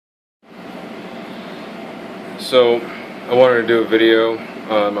So I wanted to do a video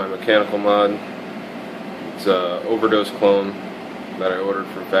on my mechanical mod. It's a overdose clone that I ordered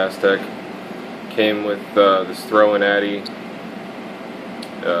from Fast Tech. Came with this throw-in addy.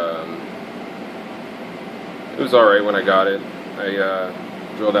 It was alright when I got it. I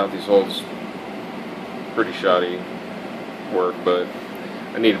drilled out these holes. Pretty shoddy work, but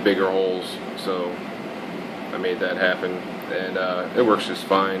I needed bigger holes, so I made that happen, and it works just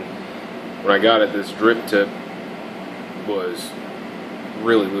fine. When I got it, this drip tip was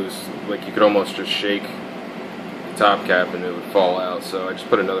really loose. Like, you could almost just shake the top cap and it would fall out. So I just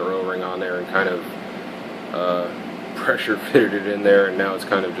put another O-ring on there and kind of pressure fitted it in there, and now it's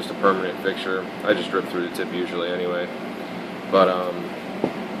kind of just a permanent fixture. I just drip through the tip usually anyway. But I'm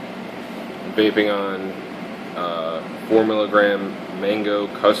vaping on 4 milligram mango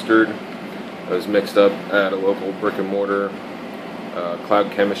custard. It was mixed up at a local brick and mortar,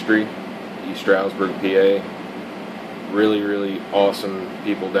 Cloud Chemistry, East Stroudsburg, PA. Really awesome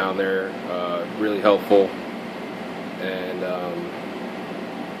people down there, really helpful, and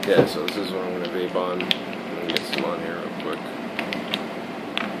yeah, so this is what I'm going to vape on. I'm going to get some on here real quick.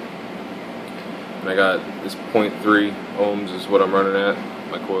 And I got this 0.3 ohms is what I'm running at,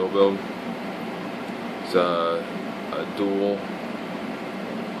 my coil build. It's a dual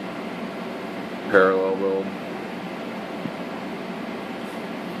parallel build.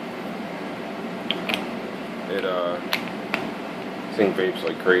 This thing vapes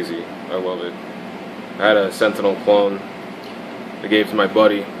like crazy. I love it. I had a Sentinel clone I gave to my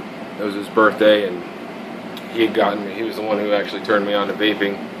buddy. It was his birthday, and he was the one who actually turned me on to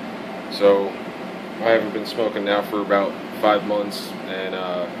vaping. So I haven't been smoking now for about 5 months, and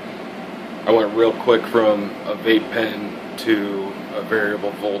I went real quick from a vape pen to a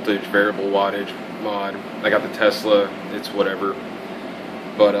variable voltage, variable wattage mod. I got the Tesla, it's whatever.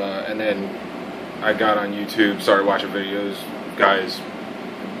 But and then I got on YouTube, started watching videos, guys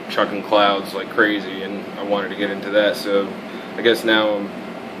chucking clouds like crazy, and I wanted to get into that. So I guess now I'm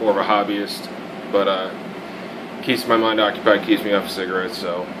more of a hobbyist, but keeps my mind occupied, keeps me off of cigarettes,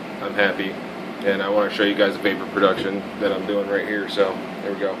 so I'm happy. And I want to show you guys the vapor production that I'm doing right here, so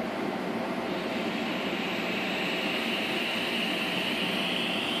there we go.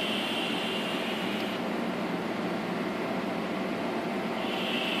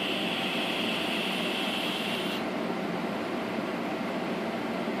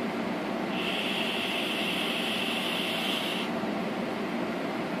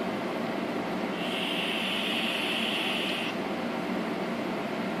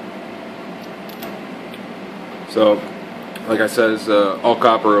 So, like I said, it's all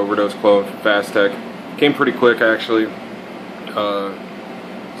copper overdose clone from Fast Tech. Came pretty quick, actually. It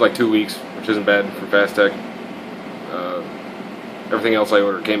was like 2 weeks, which isn't bad for Fast Tech. Everything else I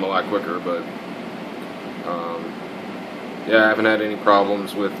ordered came a lot quicker, but yeah, I haven't had any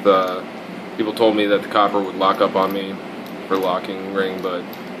problems with. People told me that the copper would lock up on me for locking ring, but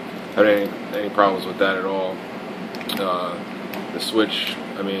I haven't had any problems with that at all. The switch,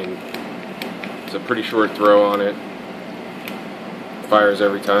 I mean, it's a pretty short throw on it. Fires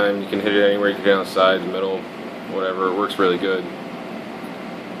every time. You can hit it anywhere. You can hit it on the side, the middle, whatever. It works really good.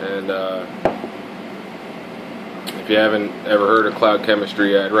 And if you haven't ever heard of Cloud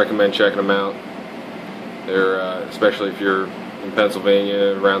Chemistry, I'd recommend checking them out. They're especially if you're in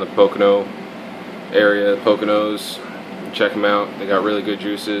Pennsylvania, around the Pocono area, Poconos. Check them out. They got really good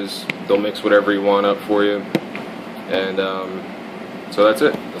juices. They'll mix whatever you want up for you. And so that's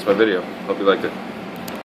it. That's my video. Hope you liked it.